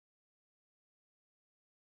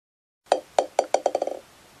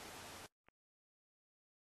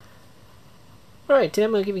Alright, today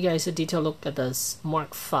I'm going to give you guys a detailed look at this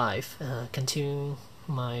Mark V, continuing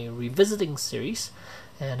my revisiting series.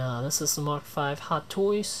 And this is the Mark V Hot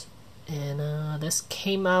Toys, and this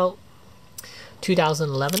came out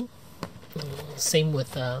 2011. Same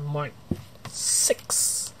with Mark VI.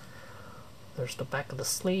 There's the back of the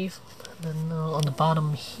sleeve, and then on the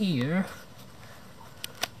bottom here,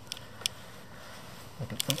 I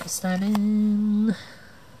can focus that in.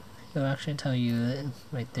 It'll actually tell you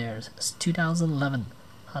right there. It's 2011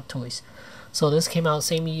 Hot Toys. So this came out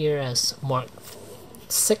same year as Mark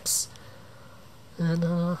VI.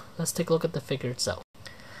 And let's take a look at the figure itself.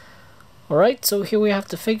 Alright, so here we have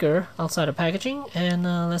the figure outside of packaging, and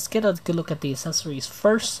let's get a good look at the accessories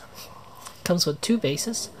first. It comes with two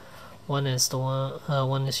bases. One is the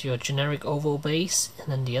one is your generic oval base, and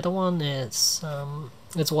then the other one is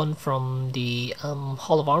it's one from the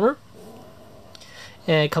Hall of Armor.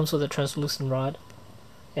 And it comes with a translucent rod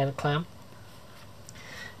and a clamp.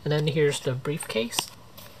 And then here's the briefcase.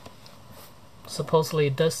 Supposedly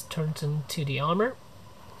this turns into the armor.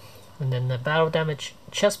 And then the battle damage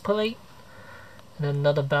chest plate. And then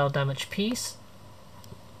another battle damage piece.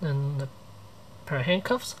 And a pair of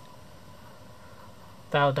handcuffs.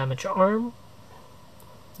 Battle damage arm.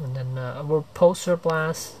 And then a repulsor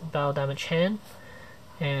blast, battle damage hand.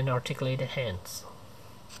 And articulated hands.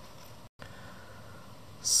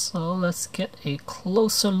 So let's get a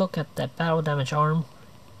closer look at that battle damage arm.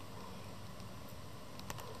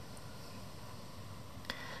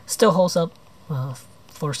 Still holds up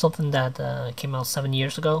for something that came out 7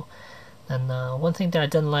 years ago. And one thing that I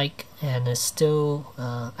didn't like, and is still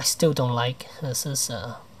I still don't like, is this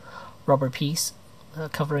rubber piece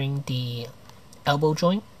covering the elbow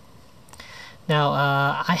joint. Now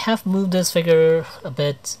I have moved this figure a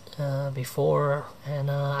bit before,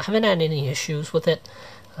 and I haven't had any issues with it.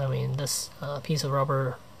 I mean, this piece of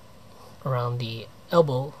rubber around the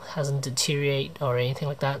elbow hasn't deteriorated or anything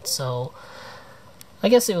like that, so I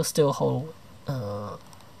guess it will still hold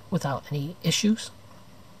without any issues.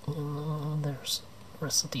 There's the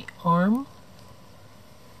rest of the arm,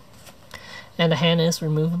 and the hand is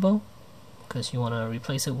removable because you want to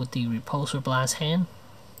replace it with the repulsor blast hand.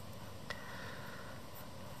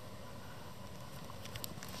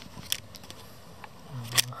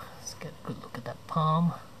 Let's get a good look at that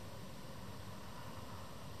palm.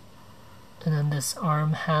 And then this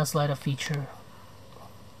arm has light up feature.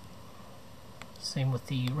 Same with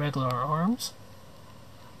the regular arms.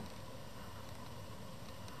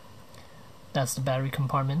 That's the battery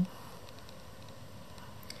compartment.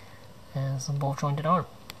 And some ball jointed arm.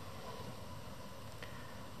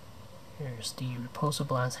 Here's the repulsor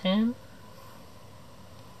blast hand.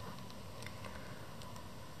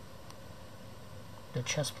 The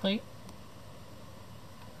chest plate.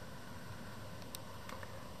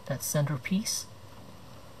 That centerpiece.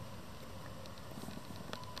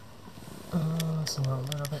 So a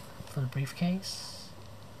little bit for the briefcase.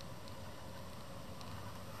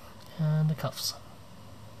 And the cuffs.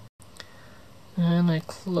 And a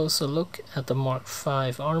closer look at the Mark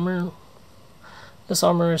V armor. This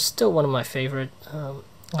armor is still one of my favorite.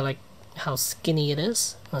 I like how skinny it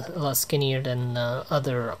is. A lot skinnier than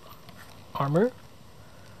other armor.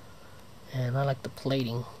 And I like the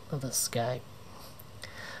plating of this guy.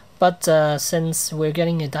 But since we're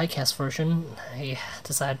getting a diecast version, I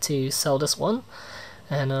decided to sell this one,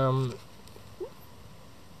 and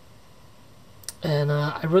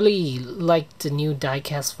I really like the new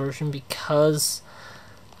diecast version because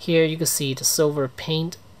here you can see the silver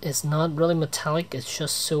paint is not really metallic; it's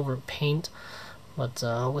just silver paint. But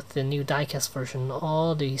with the new diecast version,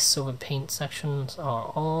 all the silver paint sections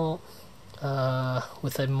are all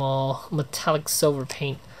with a more metallic silver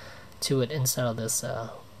paint to it instead of this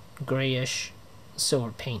grayish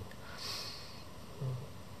silver paint.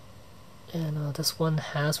 And this one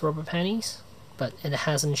has rubber panties, but it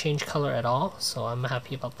hasn't changed color at all, so I'm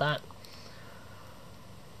happy about that.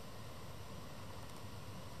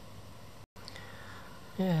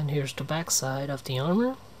 And here's the back side of the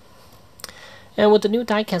armor. And with the new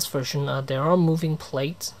diecast version, there are moving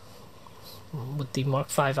plates with the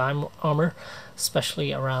Mark V armor,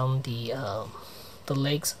 especially around the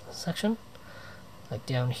legs section. Like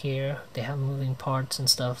down here, they have moving parts and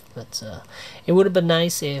stuff, but it would have been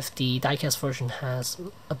nice if the diecast version has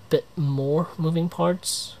a bit more moving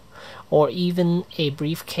parts, or even a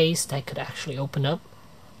briefcase that could actually open up.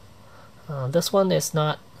 This one is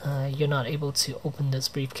not, you're not able to open this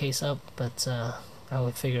briefcase up, but I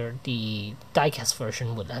would figure the diecast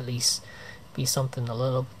version would at least be something a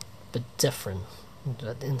little bit different.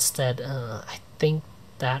 But instead, I think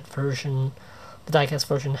that version, the diecast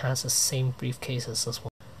version, has the same briefcase as this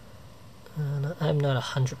one. And I I'm not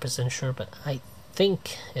 100% sure, but I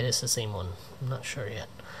think it is the same one. I'm not sure yet,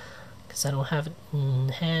 because I don't have it in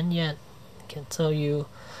hand yet. I can't tell you,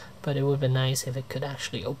 but it would be nice if it could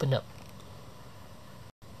actually open up.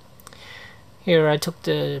 Here I took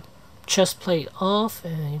the chest plate off,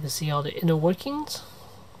 and you can see all the inner workings.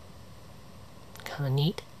 Kind of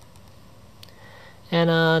neat.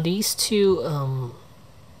 And these two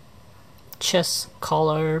chest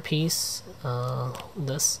collar piece,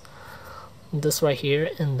 this right here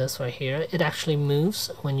and this right here, it actually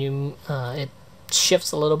moves when you it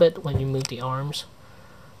shifts a little bit when you move the arms,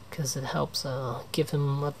 because it helps give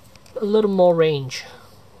him a little more range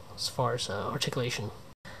as far as articulation.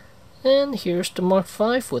 And here's the Mark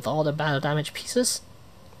V with all the battle damage pieces.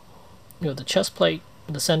 You have the chest plate,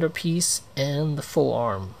 the center piece, and the full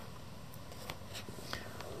arm.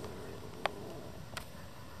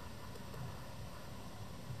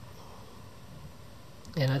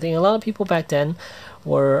 And I think a lot of people back then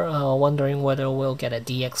were wondering whether we'll get a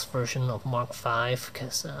DX version of Mark V,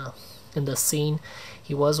 because in the scene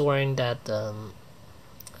he was wearing that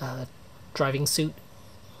driving suit.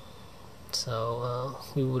 So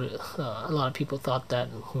we would a lot of people thought that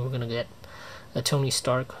we were gonna get a Tony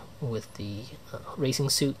Stark with the racing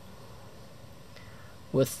suit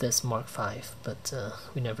with this Mark V, but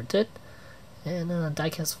we never did. And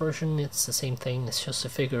diecast version, it's the same thing. It's just a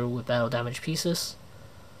figure with battle damage pieces,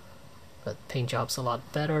 but paint job's a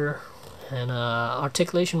lot better, and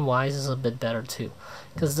articulation wise is a bit better too,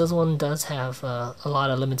 because this one does have a lot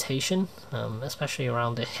of limitation, especially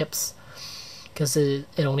around the hips, because it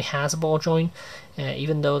only has a ball joint.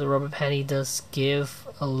 Even though the rubber panty does give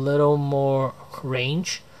a little more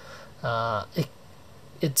range,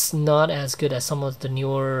 it's not as good as some of the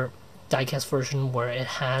newer diecast version where it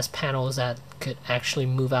has panels that could actually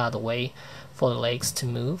move out of the way for the legs to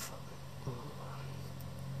move.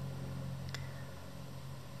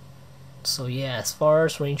 So yeah, as far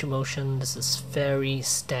as range of motion, this is very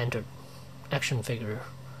standard action figure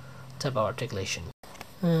type of articulation.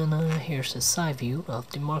 And here's the side view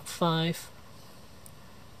of the Mark V.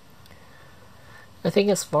 I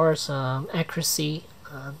think as far as accuracy,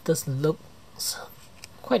 this looks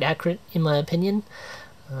quite accurate in my opinion.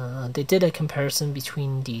 They did a comparison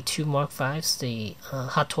between the two Mark Vs. The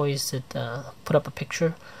Hot Toys did put up a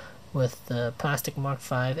picture with the plastic Mark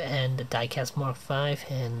V and the diecast Mark V,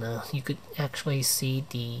 and you could actually see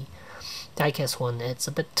the diecast one. It's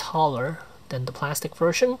a bit taller than the plastic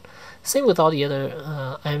version. Same with all the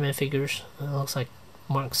other Iron Man figures. It looks like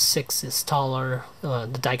Mark 6 is taller, the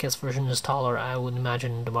diecast version is taller. I would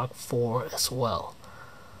imagine the Mark 4 as well.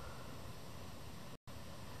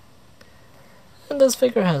 And this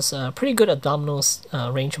figure has pretty good abdominal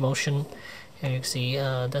range of motion. Here you can see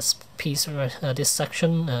this piece, this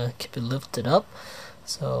section can be lifted up,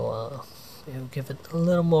 so it'll give it a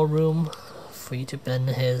little more room for you to bend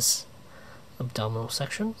his abdominal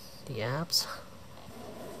section, the abs.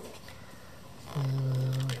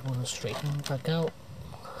 You want to straighten him back out.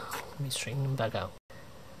 Let me straighten him back out.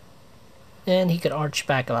 And he could arch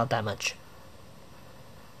back about that much.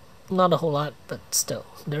 Not a whole lot, but still,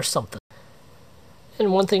 there's something.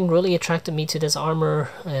 And one thing really attracted me to this armor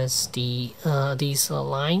is the these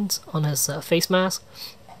lines on his face mask.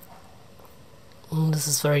 This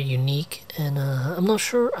is very unique, and I'm not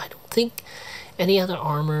sure. I don't think any other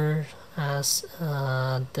armor has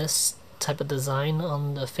this type of design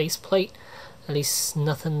on the faceplate. At least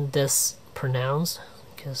nothing this pronounced,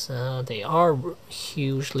 because they are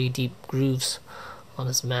hugely deep grooves on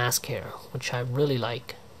his mask here, which I really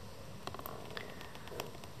like.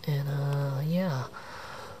 And yeah.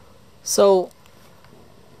 So,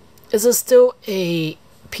 is it still a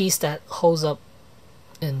piece that holds up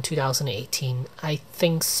in 2018? I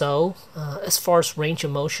think so. As far as range of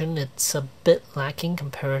motion, it's a bit lacking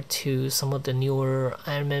compared to some of the newer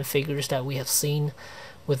Iron Man figures that we have seen,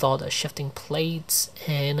 with all the shifting plates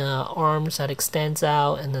and arms that extends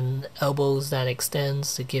out, and then elbows that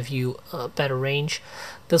extends to give you a better range.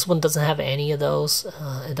 This one doesn't have any of those.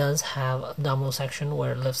 It does have abdominal section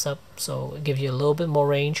where it lifts up, so it gives you a little bit more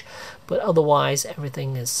range, but otherwise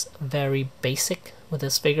everything is very basic with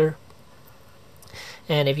this figure.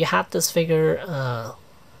 And if you have this figure,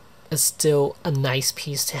 it's still a nice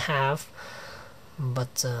piece to have.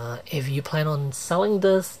 But if you plan on selling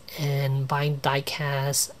this and buying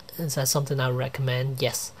diecast, is that something I would recommend?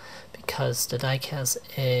 Yes, because the diecast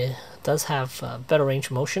does have better range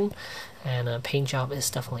of motion, and paint job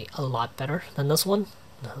is definitely a lot better than this one,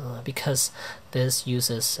 because this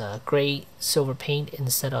uses gray silver paint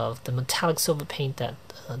instead of the metallic silver paint that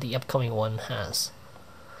the upcoming one has.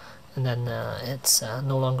 And then it's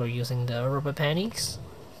no longer using the rubber panties.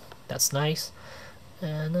 That's nice.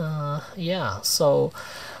 And yeah, so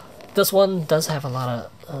this one does have a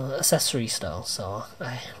lot of accessories though, so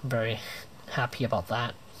I'm very happy about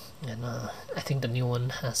that. And I think the new one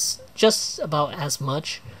has just about as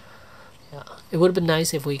much. Yeah, it would have been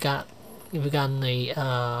nice if we gotten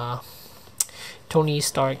a Tony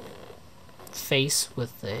Stark face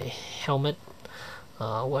with a helmet,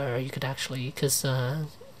 where you could actually, because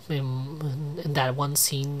in that one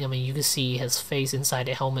scene, I mean, you can see his face inside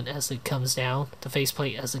the helmet as it comes down, the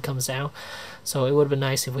faceplate as it comes down. So it would have been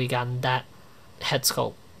nice if we gotten that head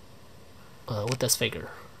sculpt with this figure,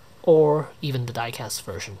 or even the diecast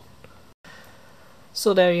version.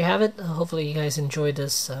 So there you have it. Hopefully you guys enjoyed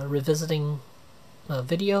this revisiting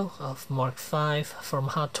video of Mark V from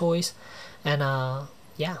Hot Toys, and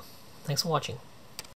yeah, thanks for watching.